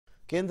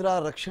ಕೇಂದ್ರ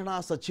ರಕ್ಷಣಾ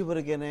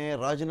ಸಚಿವರಿಗೇನೆ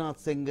Rajnath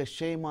Singh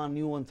shame on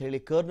you ಅಂತ ಹೇಳಿ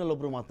ಕರ್ನಲ್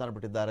ಒಬ್ಬರು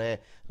ಮಾತನಾಡಿಬಿಟ್ಟಿದ್ದಾರೆ.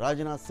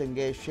 Rajnath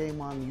ಸಿಂಗ್ಗೆ shame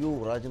on you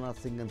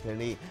Rajnath Singh ಅಂತ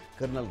ಹೇಳಿ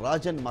ಕರ್ನಲ್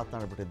ರಾಜನ್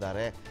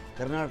ಮಾತನಾಡಿಬಿಟ್ಟಿದ್ದಾರೆ.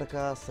 ಕರ್ನಾಟಕ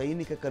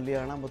ಸೈನಿಕ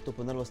ಕಲ್ಯಾಣ ಮತ್ತು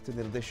ಪುನರ್ವಸತಿ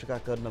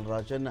ನಿರ್ದೇಶಕ ಕರ್ನಲ್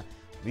ರಾಜನ್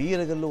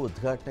ವೀರಗಲ್ಲು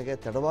ಉದ್ಘಾಟನೆಗೆ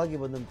ತಡವಾಗಿ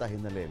ಬಂದಂಥ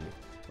ಹಿನ್ನೆಲೆಯಲ್ಲಿ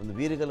ಒಂದು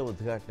ವೀರಗಲ್ಲು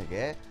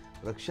ಉದ್ಘಾಟನೆಗೆ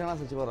ರಕ್ಷಣಾ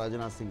ಸಚಿವ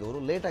ರಾಜನಾಥ್ ಸಿಂಗ್ ಅವರು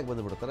ಲೇಟಾಗಿ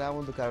ಬಂದುಬಿಡ್ತಾರೆ. ಆ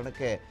ಒಂದು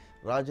ಕಾರಣಕ್ಕೆ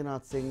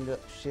Rajnath Singh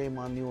shame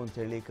on you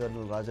ಅಂತೇಳಿ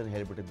ಕರ್ನಲ್ ರಾಜನ್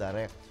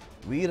ಹೇಳಿಬಿಟ್ಟಿದ್ದಾರೆ.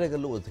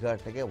 ವೀರಗಲ್ಲು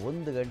ಉದ್ಘಾಟನೆಗೆ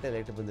 1 ಗಂಟೆ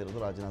ಲೇಟ್ ಬಂದಿರೋದು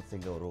ರಾಜನಾಥ್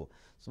ಸಿಂಗ್ ಅವರು.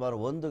 ಸುಮಾರು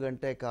 1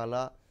 ಗಂಟೆ ಕಾಲ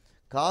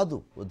ಕಾದು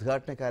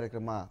ಉದ್ಘಾಟನೆ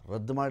ಕಾರ್ಯಕ್ರಮ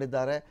ರದ್ದು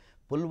ಮಾಡಿದ್ದಾರೆ.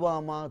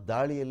 ಪುಲ್ವಾಮಾ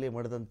ದಾಳಿಯಲ್ಲಿ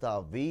ಮಾಡಿದಂಥ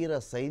ವೀರ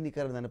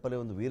ಸೈನಿಕರ ನೆನಪಲ್ಲಿ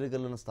ಒಂದು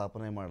ವೀರಗಲ್ಲನ್ನು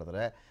ಸ್ಥಾಪನೆ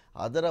ಮಾಡಿದ್ರೆ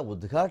ಅದರ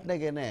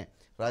ಉದ್ಘಾಟನೆಗೇನೆ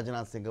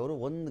ರಾಜನಾಥ್ ಸಿಂಗ್ ಅವರು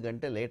 1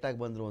 ಗಂಟೆ ಲೇಟಾಗಿ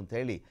ಬಂದರು ಅಂತ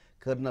ಹೇಳಿ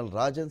ಕರ್ನಲ್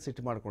ರಾಜನ್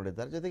ಸಿಟ್ಟು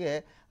ಮಾಡಿಕೊಂಡಿದ್ದಾರೆ. ಜೊತೆಗೆ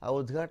ಆ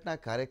ಉದ್ಘಾಟನಾ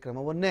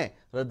ಕಾರ್ಯಕ್ರಮವನ್ನೇ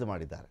ರದ್ದು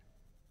ಮಾಡಿದ್ದಾರೆ.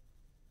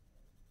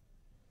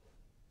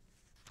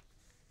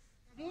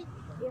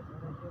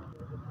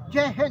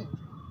 Jai Hind.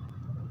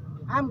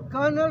 I am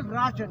Colonel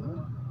Rajan,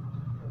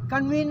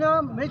 convener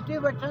Military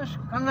Veterans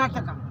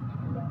Karnataka.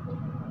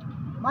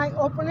 My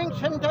opening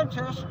sentence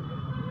is,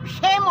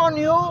 shame on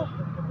you,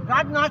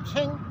 Rajnath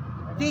Singh,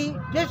 the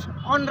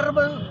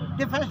dishonorable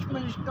Defence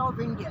Minister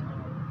of India.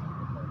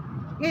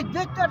 Is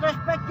this the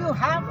respect you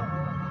have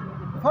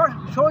for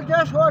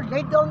soldiers who have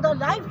laid down their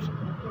lives?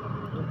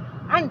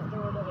 And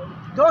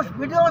those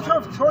videos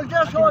of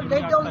soldiers who have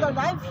laid down their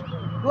lives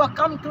who have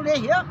come today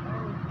here?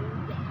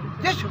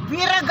 This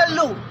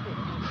Veeragallu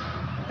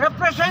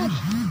represents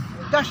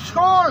the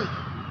soul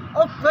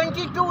of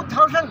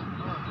 22,000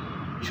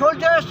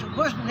 soldiers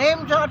whose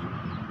names are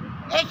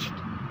etched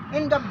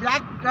in the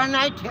black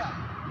granite here.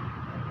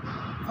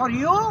 For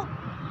you,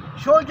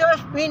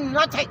 soldiers mean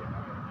nothing.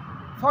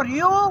 For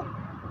you,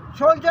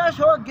 soldiers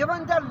who have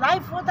given their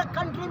life for the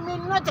country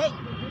mean nothing.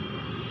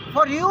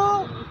 For you,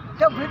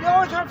 the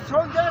videos of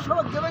soldiers who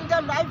have given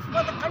their life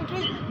for the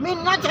country mean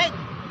nothing.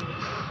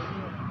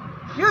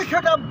 You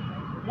should have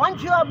Once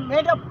you have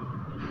made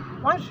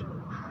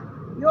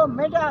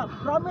a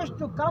promise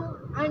to come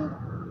and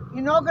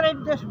inaugurate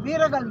this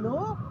Veeragallu,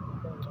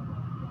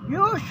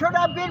 you should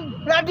have been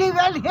bloody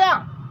well here.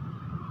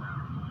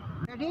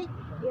 Ready?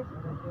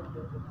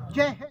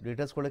 Jai Hind.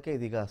 Details ಕೊಡೋಕ್ಕೆ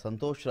ಇದೀಗ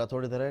ಸಂತೋಷ್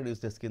ರಾಥೋಡ್ ಇದ್ದಾರೆ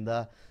news ಡೆಸ್ಕಿಂದ.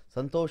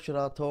 Santosh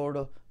Rathore,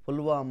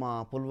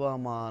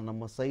 Pulwama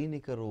ನಮ್ಮ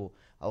ಸೈನಿಕರು,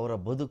 ಅವರ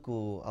ಬದುಕು,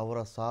 ಅವರ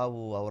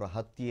ಸಾವು, ಅವರ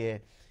ಹತ್ಯೆ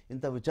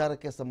ಇಂಥ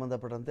ವಿಚಾರಕ್ಕೆ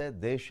ಸಂಬಂಧಪಟ್ಟಂತೆ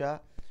ದೇಶ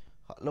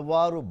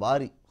ಹಲವಾರು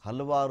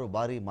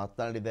ಬಾರಿ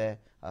ಮಾತನಾಡಿದೆ.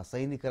 ಆ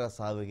ಸೈನಿಕರ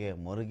ಸಾವಿಗೆ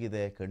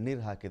ಮೊರಗಿದೆ,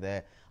 ಕಣ್ಣೀರು ಹಾಕಿದೆ.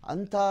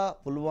 ಅಂಥ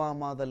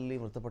ಪುಲ್ವಾಮಾದಲ್ಲಿ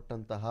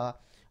ಮೃತಪಟ್ಟಂತಹ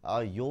ಆ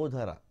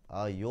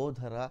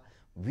ಯೋಧರ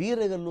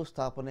ವೀರಗಲ್ಲು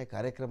ಸ್ಥಾಪನೆ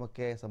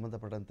ಕಾರ್ಯಕ್ರಮಕ್ಕೆ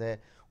ಸಂಬಂಧಪಟ್ಟಂತೆ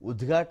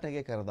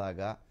ಉದ್ಘಾಟನೆಗೆ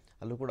ಕರೆದಾಗ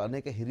ಅಲ್ಲೂ ಕೂಡ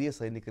ಅನೇಕ ಹಿರಿಯ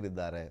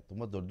ಸೈನಿಕರಿದ್ದಾರೆ.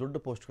 ತುಂಬ ದೊಡ್ಡ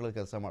ಪೋಸ್ಟ್ಗಳಲ್ಲಿ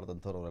ಕೆಲಸ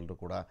ಮಾಡಿದಂಥವ್ರು ಅವರೆಲ್ಲರೂ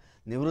ಕೂಡ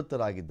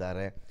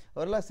ನಿವೃತ್ತರಾಗಿದ್ದಾರೆ.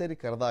 ಅವರೆಲ್ಲ ಸೇರಿ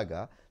ಕರೆದಾಗ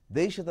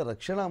ದೇಶದ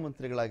ರಕ್ಷಣಾ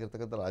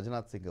ಮಂತ್ರಿಗಳಾಗಿರ್ತಕ್ಕಂಥ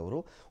ರಾಜನಾಥ್ ಸಿಂಗ್ ಅವರು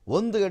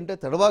 1 ಗಂಟೆ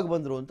ತಡವಾಗಿ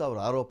ಬಂದರು ಅಂತ ಅವರ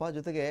ಆರೋಪ.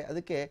 ಜೊತೆಗೆ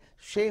ಅದಕ್ಕೆ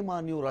shame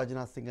on you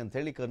Rajnath Singh ಅಂತ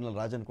ಹೇಳಿ ಕರ್ನಲ್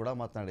ರಾಜನ್ ಕೂಡ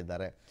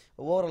ಮಾತನಾಡಿದ್ದಾರೆ.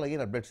 ಓವರಾಲ್ ಆಗಿ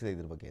ಏನು ಅಪ್ಡೇಟ್ಸ್ ಇದೆ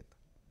ಇದ್ರ ಬಗ್ಗೆ ಅಂತ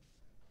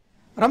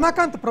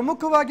ರಮಾಕಾಂತ್,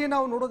 ಪ್ರಮುಖವಾಗಿ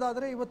ನಾವು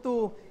ನೋಡೋದಾದ್ರೆ ಇವತ್ತು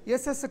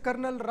ಎಸ್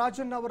ಕರ್ನಲ್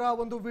ರಾಜನ್ ಅವರ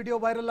ಒಂದು ವಿಡಿಯೋ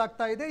ವೈರಲ್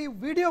ಆಗ್ತಾ ಇದೆ. ಈ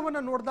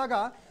ವಿಡಿಯೋವನ್ನು ನೋಡಿದಾಗ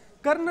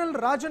ಕರ್ನಲ್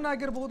ರಾಜನ್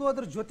ಆಗಿರಬಹುದು,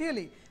 ಅದರ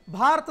ಜೊತೆಯಲ್ಲಿ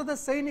ಭಾರತದ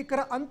ಸೈನಿಕರ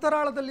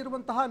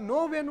ಅಂತರಾಳದಲ್ಲಿರುವಂತಹ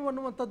ನೋವೇನು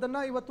ಅನ್ನುವಂಥದ್ದನ್ನ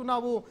ಇವತ್ತು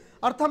ನಾವು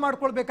ಅರ್ಥ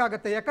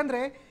ಮಾಡ್ಕೊಳ್ಬೇಕಾಗತ್ತೆ.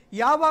 ಯಾಕಂದ್ರೆ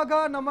ಯಾವಾಗ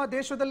ನಮ್ಮ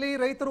ದೇಶದಲ್ಲಿ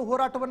ರೈತರು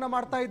ಹೋರಾಟವನ್ನ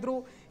ಮಾಡ್ತಾ ಇದ್ರು,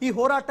 ಈ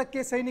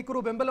ಹೋರಾಟಕ್ಕೆ ಸೈನಿಕರು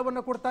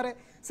ಬೆಂಬಲವನ್ನು ಕೊಡ್ತಾರೆ.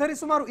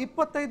 ಸರಿಸುಮಾರು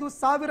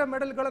 25,000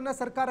 ಮೆಡಲ್ಗಳನ್ನ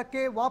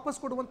ಸರ್ಕಾರಕ್ಕೆ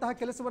ವಾಪಸ್ ಕೊಡುವಂತಹ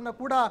ಕೆಲಸವನ್ನ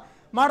ಕೂಡ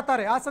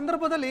ಮಾಡ್ತಾರೆ. ಆ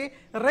ಸಂದರ್ಭದಲ್ಲಿ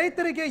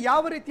ರೈತರಿಗೆ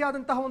ಯಾವ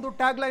ರೀತಿಯಾದಂತಹ ಒಂದು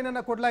ಟ್ಯಾಗ್ ಲೈನ್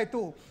ಅನ್ನ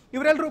ಕೊಡಲಾಯಿತು,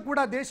 ಇವರೆಲ್ಲರೂ ಕೂಡ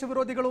ದೇಶ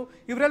ವಿರೋಧಿಗಳು,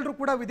 ಇವರೆಲ್ಲರೂ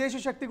ಕೂಡ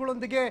ವಿದೇಶಿ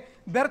ಶಕ್ತಿಗಳೊಂದಿಗೆ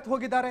ಬೆರೆತು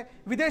ಹೋಗಿದ್ದಾರೆ,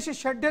 ವಿದೇಶಿ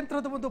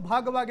ಷಡ್ಯಂತ್ರದ ಒಂದು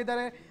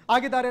ಭಾಗವಾಗಿದ್ದಾರೆ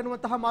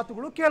ಅನ್ನುವಂತಹ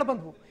ಮಾತುಗಳು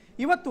ಕೇಳಬಂದವು.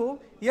 ಇವತ್ತು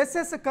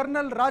ಎಸ್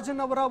ಕರ್ನಲ್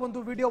ರಾಜನ್ ಅವರ ಒಂದು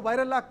ವಿಡಿಯೋ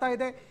ವೈರಲ್ ಆಗ್ತಾ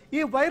ಇದೆ. ಈ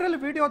ವೈರಲ್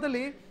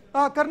ವಿಡಿಯೋದಲ್ಲಿ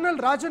ಕರ್ನಲ್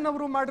ರಾಜನ್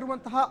ಅವರು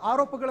ಮಾಡಿರುವಂತಹ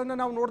ಆರೋಪಗಳನ್ನು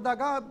ನಾವು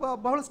ನೋಡಿದಾಗ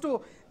ಬಹಳಷ್ಟು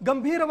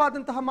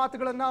ಗಂಭೀರವಾದಂತಹ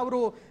ಮಾತುಗಳನ್ನು ಅವರು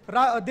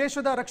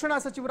ದೇಶದ ರಕ್ಷಣಾ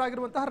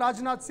ಸಚಿವರಾಗಿರುವಂತಹ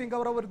ರಾಜನಾಥ್ ಸಿಂಗ್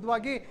ಅವರ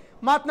ವಿರುದ್ಧವಾಗಿ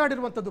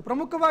ಮಾತನಾಡಿರುವಂಥದ್ದು.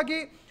 ಪ್ರಮುಖವಾಗಿ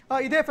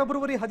ಇದೇ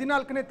ಫೆಬ್ರವರಿ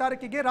 14ನೇ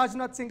ತಾರೀಕಿಗೆ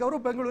ರಾಜನಾಥ್ ಸಿಂಗ್ ಅವರು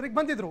ಬೆಂಗಳೂರಿಗೆ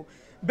ಬಂದಿದ್ರು.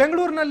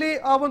 ಬೆಂಗಳೂರಿನಲ್ಲಿ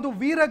ಒಂದು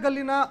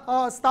ವೀರಗಲ್ಲಿನ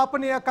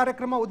ಸ್ಥಾಪನೆಯ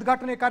ಕಾರ್ಯಕ್ರಮ,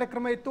 ಉದ್ಘಾಟನೆ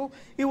ಕಾರ್ಯಕ್ರಮ ಇತ್ತು.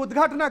 ಈ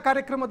ಉದ್ಘಾಟನಾ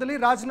ಕಾರ್ಯಕ್ರಮದಲ್ಲಿ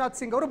ರಾಜನಾಥ್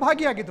ಸಿಂಗ್ ಅವರು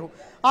ಭಾಗಿಯಾಗಿದ್ರು.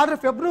 ಆದರೆ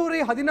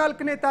ಫೆಬ್ರವರಿ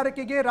 14ನೇ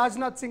ತಾರೀಕಿಗೆ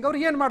ರಾಜನಾಥ್ ಸಿಂಗ್ ಅವರು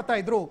ಏನ್ ಮಾಡ್ತಾ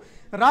ಇದ್ರು?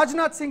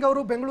 ರಾಜನಾಥ್ ಸಿಂಗ್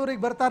ಅವರು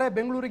ಬೆಂಗಳೂರಿಗೆ ಬರ್ತಾರೆ.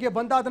 ಬೆಂಗಳೂರಿಗೆ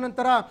ಬಂದಾದ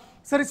ನಂತರ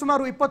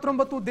ಸರಿಸುಮಾರು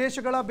 29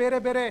 ದೇಶಗಳ ಬೇರೆ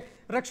ಬೇರೆ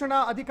ರಕ್ಷಣಾ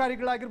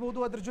ಅಧಿಕಾರಿಗಳಾಗಿರ್ಬೋದು,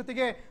 ಅದರ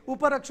ಜೊತೆಗೆ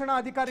ಉಪರಕ್ಷಣಾ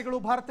ಅಧಿಕಾರಿಗಳು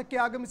ಭಾರತಕ್ಕೆ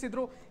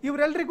ಆಗಮಿಸಿದ್ರು.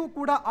 ಇವರೆಲ್ಲರಿಗೂ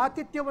ಕೂಡ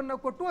ಆತಿಥ್ಯವನ್ನು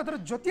ಕೊಟ್ಟು ಅದರ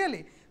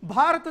ಜೊತೆಯಲ್ಲಿ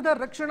ಭಾರತದ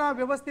ರಕ್ಷಣಾ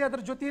ವ್ಯವಸ್ಥೆ,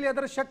 ಅದರ ಜೊತೆಯಲ್ಲಿ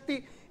ಅದರ ಶಕ್ತಿ,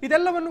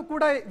 ಇದೆಲ್ಲವನ್ನು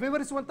ಕೂಡ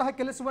ವಿವರಿಸುವಂತಹ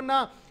ಕೆಲಸವನ್ನ,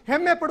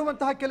 ಹೆಮ್ಮೆ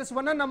ಪಡುವಂತಹ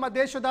ಕೆಲಸವನ್ನ ನಮ್ಮ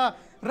ದೇಶದ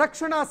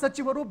ರಕ್ಷಣಾ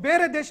ಸಚಿವರು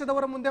ಬೇರೆ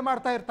ದೇಶದವರ ಮುಂದೆ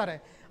ಮಾಡ್ತಾ ಇರ್ತಾರೆ.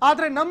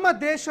 ಆದ್ರೆ ನಮ್ಮ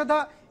ದೇಶದ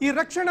ಈ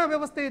ರಕ್ಷಣಾ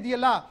ವ್ಯವಸ್ಥೆ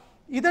ಇದೆಯಲ್ಲ,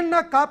 ಇದನ್ನ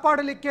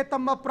ಕಾಪಾಡಲಿಕ್ಕೆ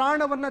ತಮ್ಮ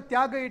ಪ್ರಾಣವನ್ನ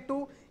ತ್ಯಾಗ ಇಟ್ಟು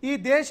ಈ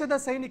ದೇಶದ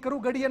ಸೈನಿಕರು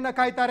ಗಡಿಯನ್ನ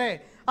ಕಾಯ್ತಾರೆ.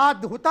 ಆ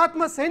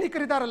ಹುತಾತ್ಮ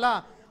ಸೈನಿಕರಿದಾರಲ್ಲ,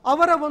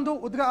 ಅವರ ಒಂದು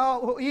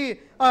ಈ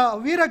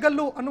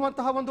ವೀರಗಲ್ಲು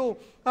ಅನ್ನುವಂತಹ ಒಂದು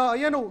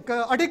ಏನು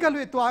ಅಡಿಗಲ್ಲು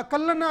ಇತ್ತು, ಆ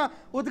ಕಲ್ಲನ್ನ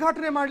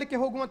ಉದ್ಘಾಟನೆ ಮಾಡಲಿಕ್ಕೆ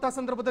ಹೋಗುವಂತಹ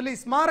ಸಂದರ್ಭದಲ್ಲಿ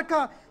ಸ್ಮಾರಕ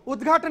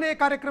ಉದ್ಘಾಟನೆ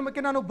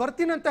ಕಾರ್ಯಕ್ರಮಕ್ಕೆ ನಾನು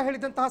ಬರ್ತೀನಿ ಅಂತ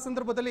ಹೇಳಿದಂತಹ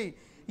ಸಂದರ್ಭದಲ್ಲಿ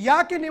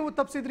ಯಾಕೆ ನೀವು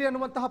ತಪ್ಪಿಸಿದ್ರಿ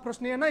ಅನ್ನುವಂತಹ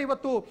ಪ್ರಶ್ನೆಯನ್ನ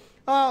ಇವತ್ತು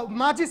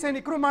ಮಾಜಿ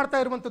ಸೈನಿಕರು ಮಾಡ್ತಾ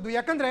ಇರುವಂತದ್ದು.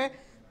 ಯಾಕಂದ್ರೆ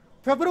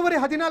ಫೆಬ್ರವರಿ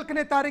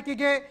 14ನೇ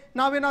ತಾರೀಕಿಗೆ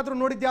ನಾವೇನಾದ್ರೂ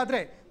ನೋಡಿದ್ದೆ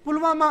ಆದ್ರೆ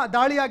ಪುಲ್ವಾಮಾ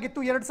ದಾಳಿಯಾಗಿತ್ತು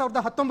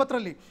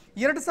 2019ರಲ್ಲಿ.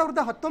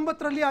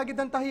 2019ರಲ್ಲಿ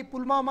ಆಗಿದ್ದಂತಹ ಈ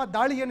ಪುಲ್ವಾಮಾ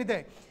ದಾಳಿ ಏನಿದೆ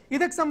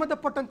ಇದಕ್ಕೆ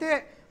ಸಂಬಂಧಪಟ್ಟಂತೆ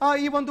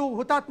ಈ ಒಂದು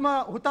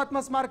ಹುತಾತ್ಮ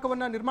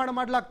ಸ್ಮಾರಕವನ್ನ ನಿರ್ಮಾಣ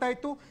ಮಾಡಲಾಗ್ತಾ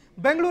ಇತ್ತು.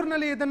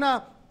 ಬೆಂಗಳೂರಿನಲ್ಲಿ ಇದನ್ನ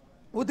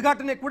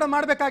ಉದ್ಘಾಟನೆ ಕೂಡ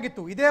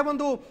ಮಾಡಬೇಕಾಗಿತ್ತು. ಇದೇ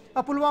ಒಂದು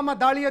ಪುಲ್ವಾಮಾ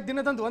ದಾಳಿಯ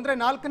ದಿನದಂದು ಅಂದ್ರೆ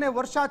 4ನೇ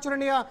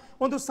ವರ್ಷಾಚರಣೆಯ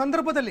ಒಂದು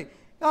ಸಂದರ್ಭದಲ್ಲಿ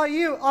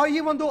ಈ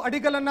ಒಂದು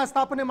ಅಡಿಗಲನ್ನ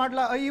ಸ್ಥಾಪನೆ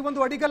ಈ ಒಂದು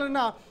ಅಡಿಗಲನ್ನ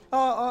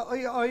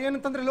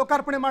ಏನಂತಂದ್ರೆ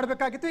ಲೋಕಾರ್ಪಣೆ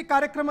ಮಾಡಬೇಕಾಗಿತ್ತು. ಈ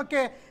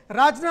ಕಾರ್ಯಕ್ರಮಕ್ಕೆ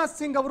ರಾಜನಾಥ್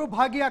ಸಿಂಗ್ ಅವರು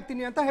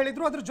ಭಾಗಿಯಾಗ್ತೀನಿ ಅಂತ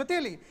ಹೇಳಿದ್ರು. ಅದ್ರ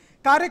ಜೊತೆಯಲ್ಲಿ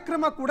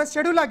ಕಾರ್ಯಕ್ರಮ ಕೂಡ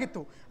ಶೆಡ್ಯೂಲ್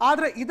ಆಗಿತ್ತು.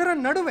 ಆದ್ರೆ ಇದರ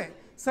ನಡುವೆ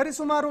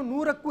ಸರಿಸುಮಾರು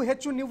 100ಕ್ಕೂ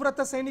ಹೆಚ್ಚು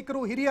ನಿವೃತ್ತ ಸೈನಿಕರು,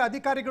 ಹಿರಿಯ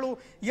ಅಧಿಕಾರಿಗಳು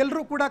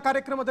ಎಲ್ಲರೂ ಕೂಡ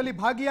ಕಾರ್ಯಕ್ರಮದಲ್ಲಿ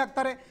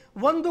ಭಾಗಿಯಾಗ್ತಾರೆ.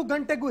 1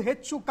 ಗಂಟೆಗೂ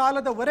ಹೆಚ್ಚು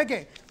ಕಾಲದವರೆಗೆ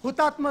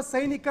ಹುತಾತ್ಮ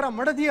ಸೈನಿಕರ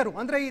ಮಡದಿಯರು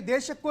ಅಂದ್ರೆ ಈ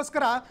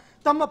ದೇಶಕ್ಕೋಸ್ಕರ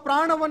ತಮ್ಮ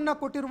ಪ್ರಾಣವನ್ನ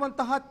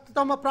ಕೊಟ್ಟಿರುವಂತಹ,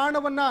 ತಮ್ಮ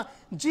ಪ್ರಾಣವನ್ನ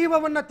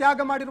ಜೀವವನ್ನ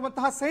ತ್ಯಾಗ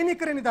ಮಾಡಿರುವಂತಹ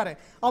ಸೈನಿಕರೇನಿದ್ದಾರೆ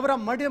ಅವರ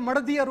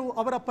ಮಡದಿಯರು,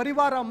 ಅವರ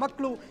ಪರಿವಾರ,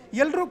 ಮಕ್ಕಳು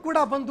ಎಲ್ಲರೂ ಕೂಡ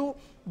ಬಂದು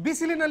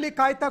ಬಿಸಿಲಿನಲ್ಲಿ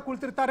ಕಾಯ್ತಾ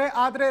ಕುಳಿತಿರ್ತಾರೆ.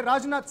 ಆದರೆ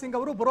ರಾಜನಾಥ್ ಸಿಂಗ್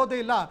ಅವರು ಬರೋದೇ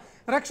ಇಲ್ಲ.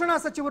 ರಕ್ಷಣಾ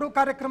ಸಚಿವರು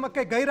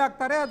ಕಾರ್ಯಕ್ರಮಕ್ಕೆ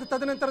ಗೈರಾಗ್ತಾರೆ. ಅದು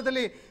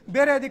ತದನಂತರದಲ್ಲಿ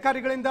ಬೇರೆ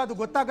ಅಧಿಕಾರಿಗಳಿಂದ ಅದು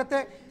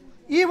ಗೊತ್ತಾಗುತ್ತೆ.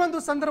 ಈ ಒಂದು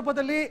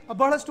ಸಂದರ್ಭದಲ್ಲಿ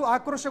ಬಹಳಷ್ಟು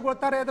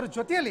ಆಕ್ರೋಶಗೊಳ್ತಾರೆ. ಅದರ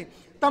ಜೊತೆಯಲ್ಲಿ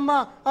ತಮ್ಮ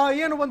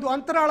ಏನು ಒಂದು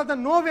ಅಂತರಾಳದ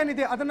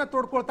ನೋವೇನಿದೆ ಅದನ್ನ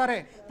ತೋಡ್ಕೊಳ್ತಾರೆ.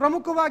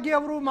 ಪ್ರಮುಖವಾಗಿ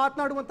ಅವರು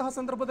ಮಾತನಾಡುವಂತಹ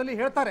ಸಂದರ್ಭದಲ್ಲಿ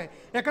ಹೇಳ್ತಾರೆ,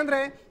 ಯಾಕಂದ್ರೆ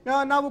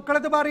ನಾವು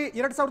ಕಳೆದ ಬಾರಿ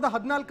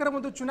 2014ರ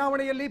ಒಂದು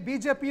ಚುನಾವಣೆಯಲ್ಲಿ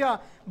ಬಿಜೆಪಿಯ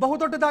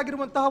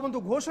ಬಹುದೊಡ್ಡದಾಗಿರುವಂತಹ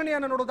ಒಂದು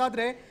ಘೋಷಣೆಯನ್ನು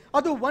ನೋಡೋದಾದ್ರೆ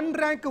ಅದು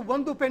 1 ರ್ಯಾಂಕ್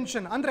 1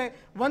 ಪೆನ್ಷನ್ ಅಂದ್ರೆ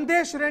ಒಂದೇ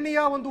ಶ್ರೇಣಿಯ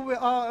ಒಂದು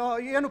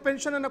ಏನು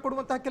ಪೆನ್ಷನ್ ಅನ್ನು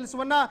ಕೊಡುವಂತಹ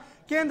ಕೆಲಸವನ್ನ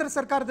ಕೇಂದ್ರ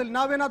ಸರ್ಕಾರದಲ್ಲಿ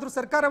ನಾವೇನಾದ್ರೂ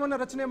ಸರ್ಕಾರವನ್ನು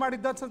ರಚನೆ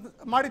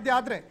ಮಾಡಿದ್ದೆ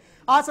ಆದ್ರೆ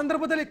ಆ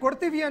ಸಂದರ್ಭದಲ್ಲಿ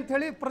ಕೊಡ್ತೀವಿ ಅಂತ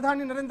ಹೇಳಿ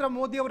ಪ್ರಧಾನಿ ನರೇಂದ್ರ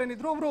ಮೋದಿ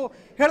ಅವರೇನಿದ್ರು ಅವರು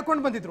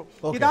ಹೇಳ್ಕೊಂಡು ಬಂದಿದ್ರು.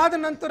 ಇದಾದ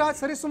ನಂತರ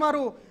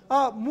ಸರಿಸುಮಾರು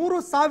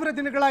 3000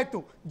 ದಿನಗಳಾಯ್ತು.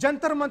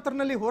 ಜಂತರ್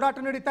ಮಂತರ್ನಲ್ಲಿ ಹೋರಾಟ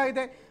ನಡೀತಾ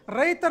ಇದೆ.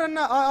 ರೈತರನ್ನ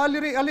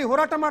ಅಲ್ಲಿ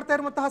ಹೋರಾಟ ಮಾಡ್ತಾ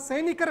ಇರುವಂತಹ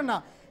ಸೈನಿಕರನ್ನ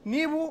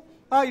ನೀವು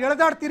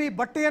ಎಳೆದಾಡ್ತೀರಿ,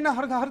 ಬಟ್ಟೆಯನ್ನ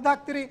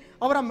ಹರಿದಾಕ್ತೀರಿ,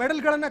 ಅವರ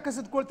ಮೆಡಲ್ಗಳನ್ನ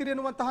ಕಸಿದುಕೊಳ್ತೀರಿ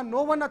ಎನ್ನುವಂತಹ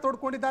ನೋವನ್ನ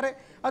ತೋಡ್ಕೊಂಡಿದ್ದಾರೆ.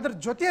 ಅದರ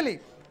ಜೊತೆಯಲ್ಲಿ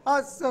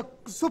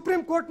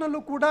ಸುಪ್ರೀಂ ಕೋರ್ಟ್ನಲ್ಲೂ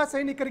ಕೂಡ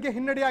ಸೈನಿಕರಿಗೆ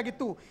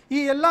ಹಿನ್ನಡೆಯಾಗಿತ್ತು. ಈ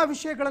ಎಲ್ಲಾ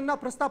ವಿಷಯಗಳನ್ನ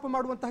ಪ್ರಸ್ತಾಪ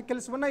ಮಾಡುವಂತಹ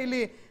ಕೆಲಸವನ್ನ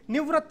ಇಲ್ಲಿ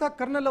ನಿವೃತ್ತ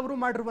ಕರ್ನಲ್ ಅವರು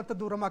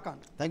ಮಾಡಿರುವಂತದ್ದು.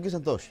 Ramakant, thank you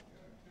Santosh.